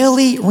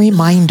daily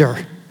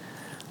reminder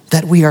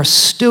that we are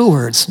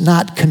stewards,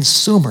 not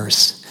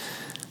consumers.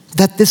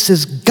 That this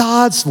is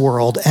God's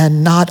world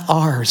and not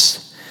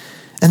ours,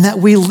 and that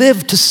we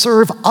live to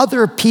serve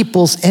other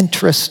people's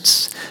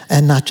interests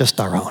and not just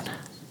our own.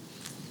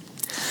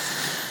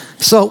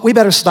 So we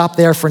better stop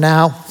there for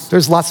now.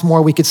 There's lots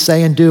more we could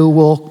say and do.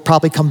 We'll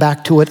probably come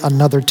back to it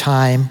another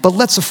time. But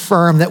let's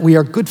affirm that we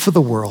are good for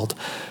the world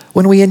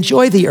when we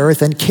enjoy the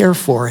earth and care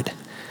for it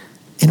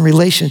in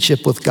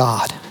relationship with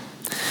God.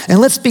 And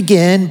let's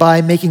begin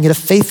by making it a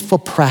faithful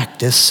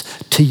practice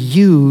to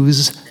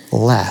use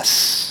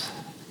less.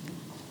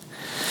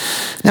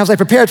 Now, as I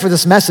prepared for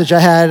this message, I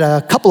had a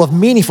couple of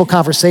meaningful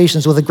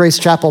conversations with a Grace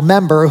Chapel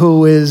member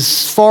who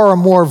is far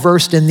more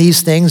versed in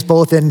these things,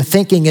 both in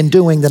thinking and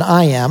doing, than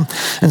I am.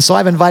 And so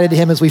I've invited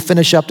him as we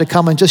finish up to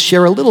come and just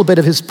share a little bit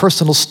of his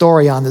personal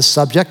story on this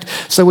subject.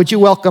 So would you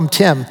welcome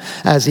Tim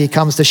as he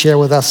comes to share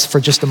with us for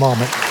just a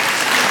moment.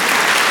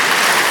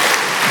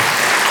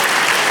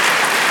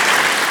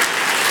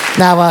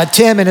 Now,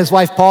 Tim and his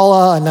wife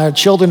Paula and their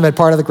children have been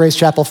part of the Grace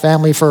Chapel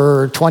family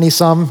for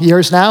 20-some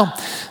years now.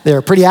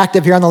 They're pretty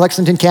active here on the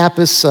Lexington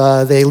campus.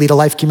 They lead a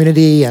life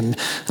community, and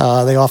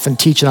they often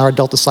teach in our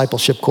adult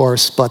discipleship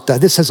course. But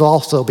this has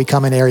also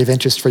become an area of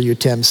interest for you,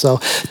 Tim. So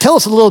tell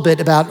us a little bit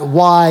about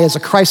why, as a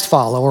Christ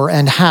follower,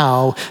 and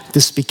how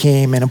this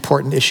became an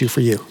important issue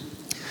for you.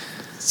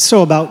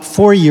 So about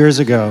 4 years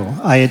ago,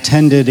 I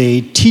attended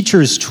a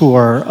teacher's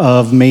tour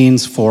of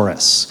Maine's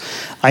forests.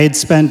 I had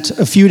spent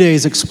a few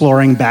days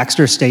exploring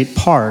Baxter State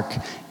Park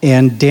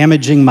and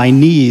damaging my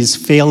knees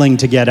failing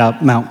to get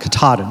up Mount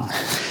Katahdin.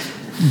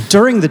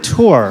 During the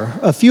tour,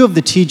 a few of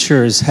the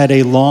teachers had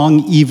a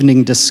long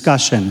evening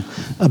discussion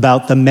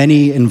about the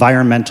many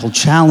environmental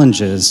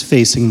challenges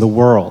facing the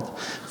world,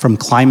 from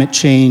climate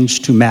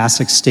change to mass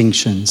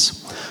extinctions.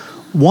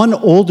 One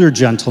older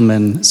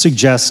gentleman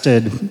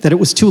suggested that it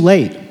was too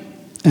late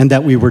and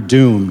that we were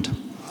doomed.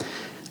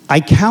 I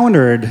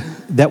countered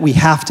that we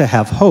have to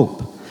have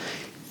hope.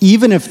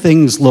 Even if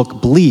things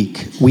look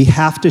bleak, we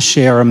have to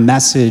share a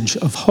message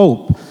of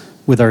hope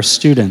with our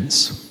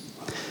students.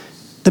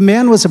 The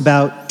man was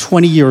about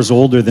 20 years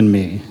older than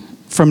me,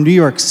 from New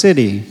York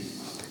City,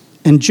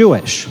 and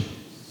Jewish.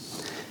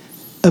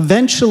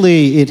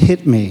 Eventually, it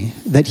hit me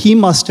that he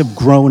must have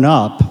grown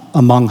up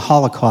among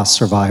Holocaust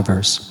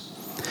survivors.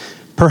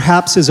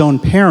 Perhaps his own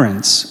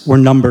parents were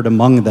numbered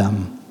among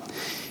them.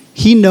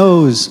 He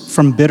knows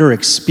from bitter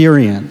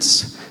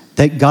experience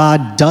that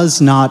God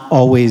does not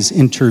always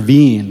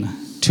intervene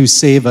to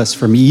save us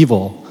from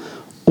evil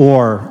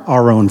or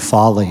our own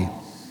folly.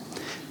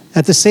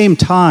 At the same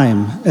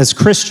time, as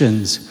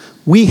Christians,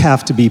 we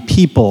have to be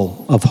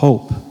people of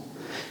hope.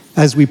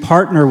 As we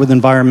partner with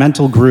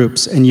environmental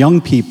groups and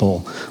young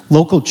people,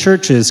 local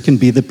churches can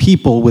be the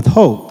people with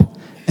hope,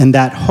 and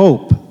that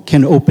hope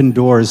can open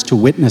doors to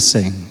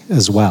witnessing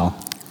as well.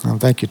 Oh,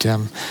 thank you,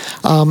 Tim.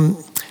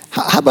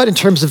 How about in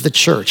terms of the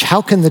church?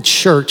 How can the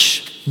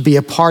church be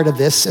a part of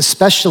this,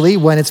 especially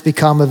when it's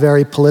become a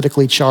very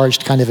politically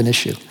charged kind of an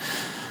issue?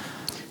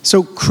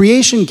 So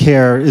creation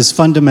care is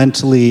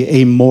fundamentally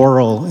a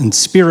moral and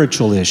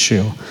spiritual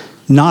issue,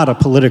 not a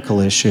political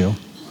issue.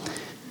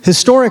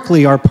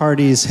 Historically, our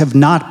parties have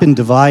not been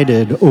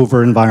divided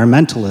over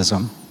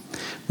environmentalism.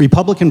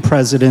 Republican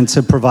presidents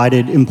have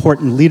provided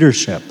important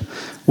leadership,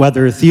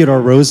 whether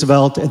Theodore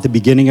Roosevelt at the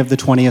beginning of the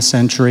 20th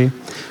century,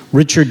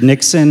 Richard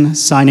Nixon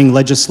signing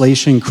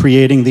legislation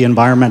creating the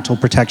Environmental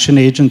Protection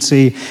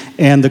Agency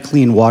and the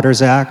Clean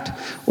Waters Act,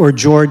 or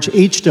George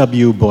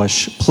H.W.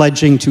 Bush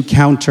pledging to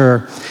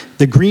counter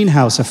the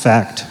greenhouse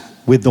effect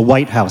with the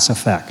White House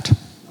effect.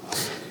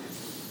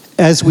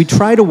 As we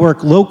try to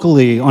work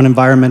locally on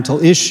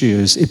environmental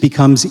issues, it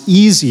becomes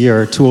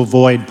easier to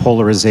avoid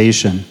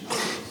polarization.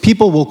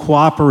 People will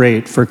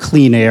cooperate for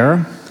clean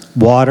air,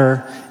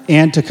 water,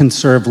 and to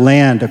conserve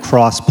land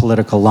across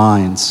political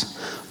lines.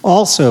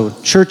 Also,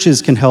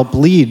 churches can help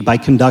lead by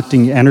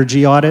conducting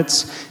energy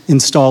audits,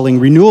 installing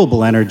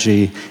renewable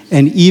energy,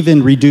 and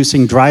even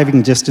reducing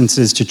driving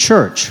distances to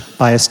church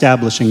by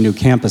establishing new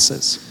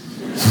campuses.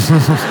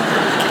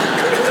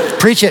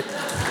 Preach it.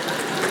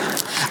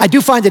 I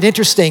do find it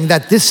interesting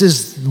that this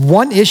is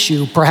one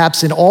issue,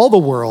 perhaps in all the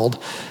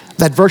world,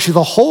 that virtually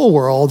the whole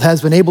world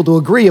has been able to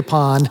agree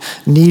upon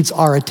needs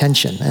our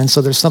attention. And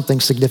so there's something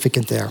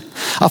significant there.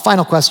 A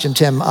final question,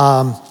 Tim.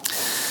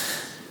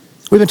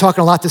 We've been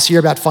talking a lot this year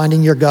about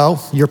finding your go,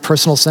 your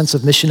personal sense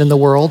of mission in the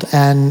world,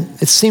 and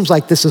it seems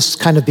like this has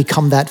kind of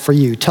become that for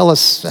you. Tell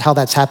us how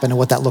that's happened and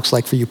what that looks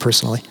like for you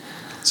personally.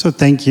 So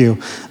thank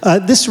you.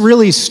 This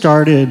really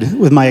started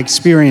with my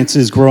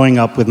experiences growing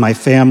up with my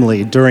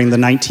family during the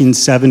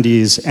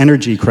 1970s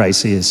energy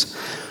crises.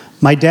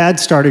 My dad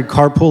started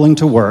carpooling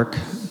to work,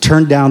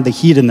 turned down the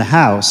heat in the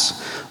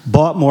house,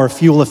 bought more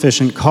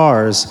fuel-efficient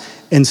cars,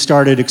 and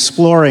started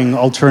exploring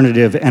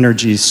alternative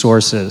energy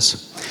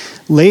sources.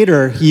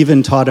 Later, he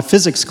even taught a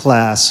physics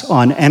class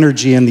on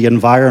energy and the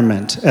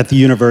environment at the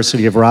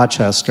University of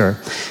Rochester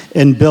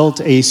and built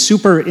a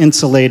super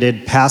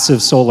insulated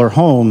passive solar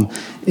home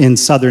in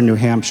southern New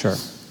Hampshire.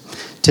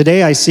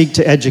 Today, I seek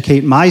to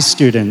educate my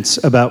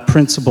students about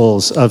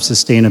principles of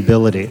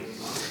sustainability.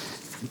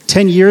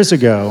 10 years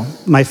ago,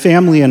 my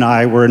family and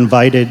I were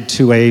invited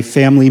to a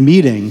family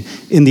meeting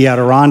in the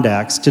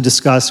Adirondacks to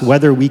discuss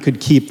whether we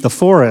could keep the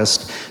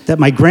forest that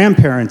my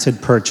grandparents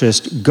had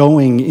purchased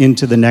going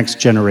into the next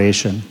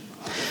generation.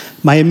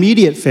 My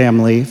immediate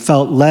family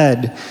felt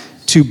led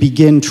to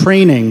begin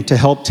training to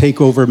help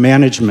take over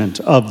management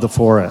of the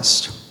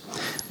forest.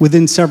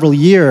 Within several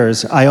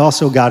years, I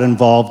also got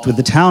involved with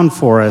the town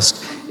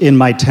forest in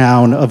my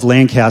town of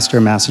Lancaster,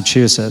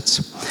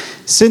 Massachusetts.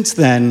 Since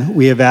then,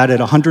 we have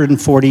added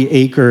 140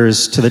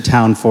 acres to the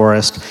town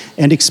forest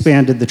and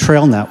expanded the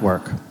trail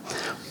network.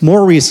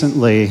 More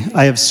recently,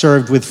 I have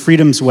served with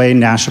Freedom's Way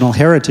National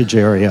Heritage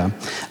Area,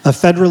 a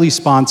federally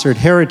sponsored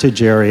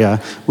heritage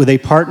area with a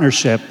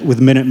partnership with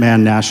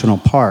Minuteman National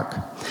Park.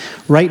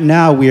 Right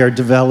now, we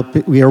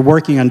are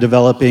working on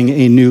developing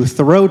a new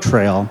Thoreau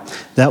Trail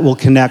that will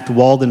connect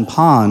Walden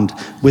Pond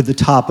with the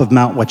top of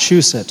Mount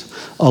Wachusett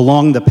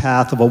along the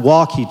path of a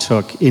walk he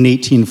took in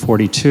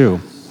 1842.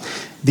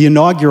 The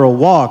inaugural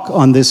walk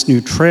on this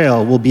new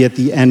trail will be at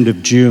the end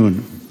of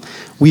June.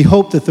 We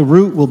hope that the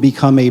route will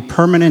become a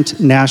permanent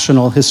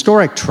national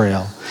historic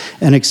trail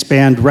and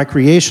expand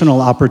recreational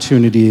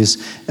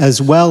opportunities,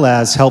 as well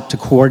as help to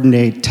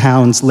coordinate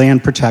towns'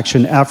 land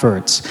protection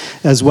efforts,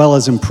 as well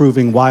as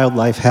improving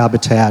wildlife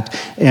habitat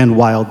and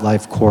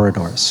wildlife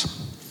corridors.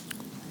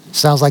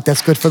 Sounds like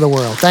that's good for the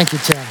world. Thank you,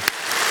 Tim.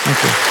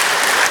 Thank you.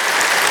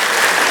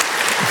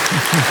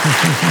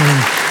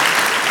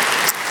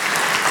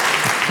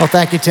 Well,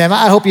 thank you, Tim.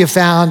 I hope you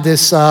found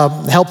this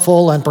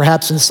helpful and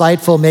perhaps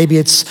insightful. Maybe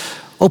it's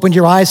opened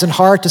your eyes and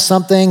heart to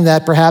something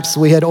that perhaps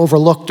we had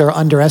overlooked or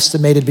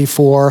underestimated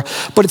before.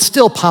 But it's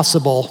still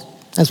possible,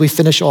 as we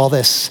finish all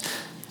this,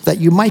 that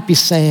you might be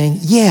saying,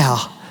 yeah,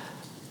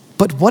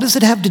 but what does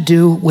it have to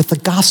do with the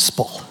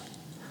gospel?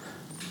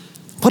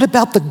 What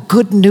about the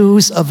good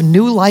news of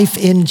new life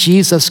in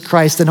Jesus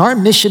Christ and our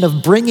mission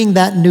of bringing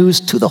that news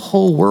to the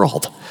whole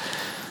world?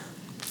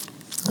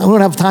 I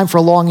don't have time for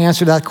a long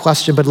answer to that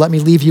question, but let me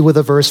leave you with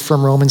a verse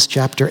from Romans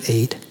chapter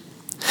 8.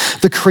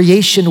 The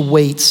creation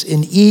waits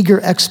in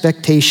eager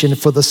expectation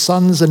for the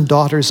sons and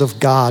daughters of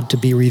God to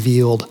be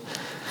revealed,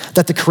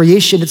 that the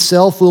creation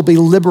itself will be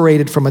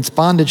liberated from its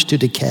bondage to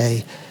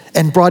decay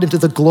and brought into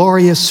the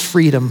glorious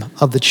freedom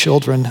of the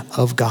children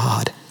of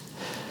God.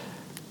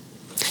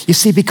 You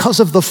see, because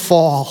of the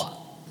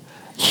fall,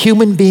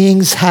 human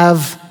beings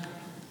have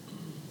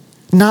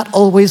not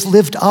always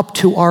lived up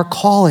to our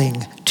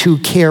calling to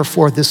care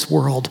for this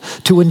world,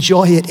 to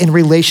enjoy it in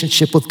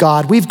relationship with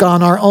God. We've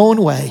gone our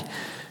own way.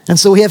 And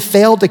so we have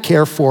failed to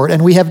care for it,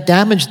 and we have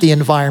damaged the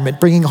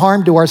environment, bringing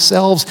harm to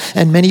ourselves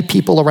and many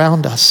people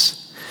around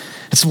us.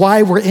 It's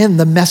why we're in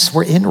the mess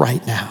we're in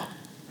right now.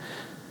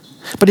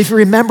 But if you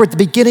remember at the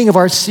beginning of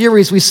our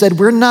series, we said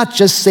we're not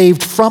just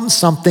saved from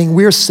something,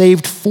 we're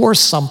saved for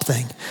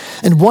something.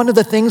 And one of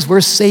the things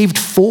we're saved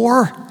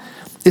for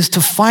is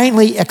to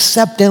finally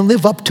accept and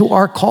live up to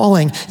our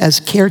calling as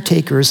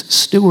caretakers,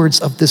 stewards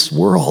of this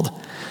world.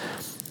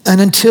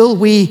 And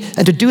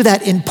to do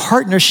that in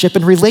partnership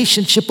and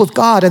relationship with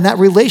God, and that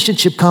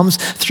relationship comes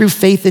through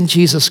faith in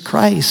Jesus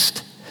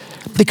Christ.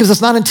 Because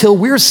it's not until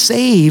we're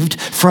saved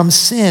from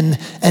sin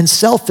and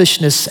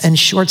selfishness and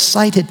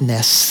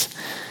short-sightedness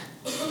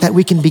that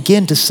we can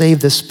begin to save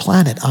this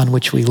planet on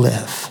which we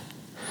live.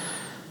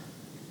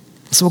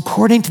 So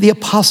according to the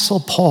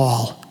Apostle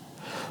Paul,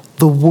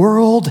 the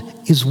world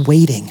is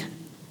waiting.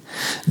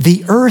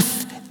 The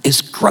earth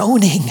is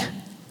groaning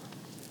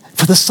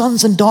for the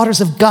sons and daughters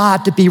of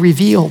God to be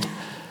revealed.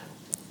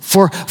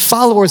 for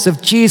followers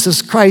of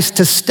Jesus Christ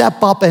to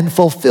step up and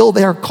fulfill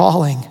their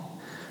calling,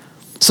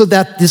 so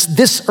that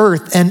this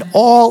earth and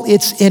all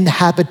its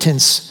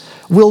inhabitants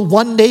will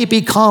one day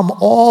become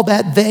all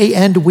that they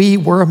and we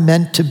were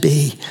meant to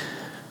be,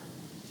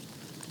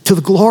 to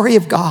the glory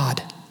of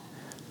God.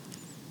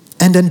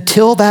 And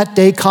until that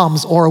day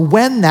comes, or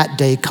when that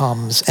day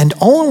comes, and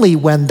only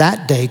when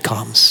that day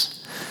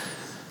comes,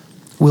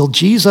 will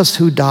Jesus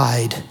who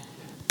died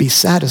be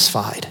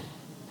satisfied,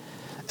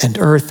 and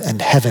earth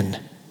and heaven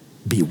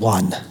be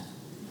one.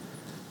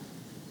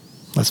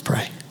 Let's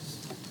pray.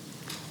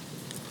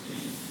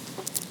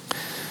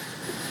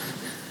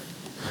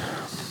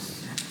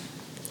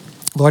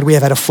 Lord, we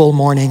have had a full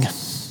morning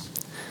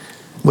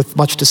with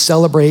much to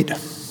celebrate,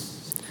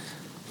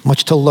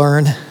 much to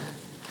learn,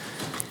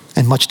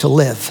 and much to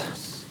live.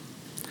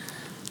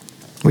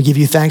 We give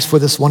you thanks for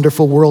this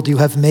wonderful world you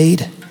have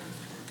made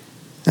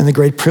and the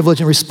great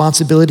privilege and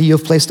responsibility you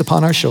have placed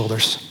upon our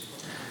shoulders.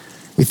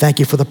 We thank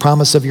you for the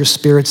promise of your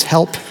Spirit's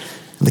help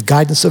and the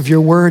guidance of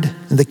your word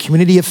and the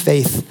community of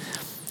faith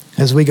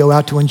as we go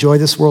out to enjoy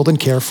this world and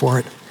care for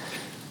it.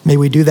 May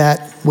we do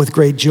that with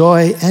great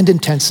joy and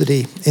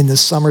intensity in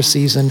this summer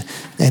season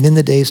and in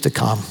the days to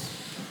come.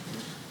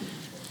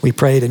 We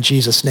pray it in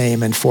Jesus'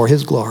 name and for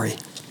his glory.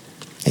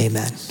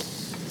 Amen.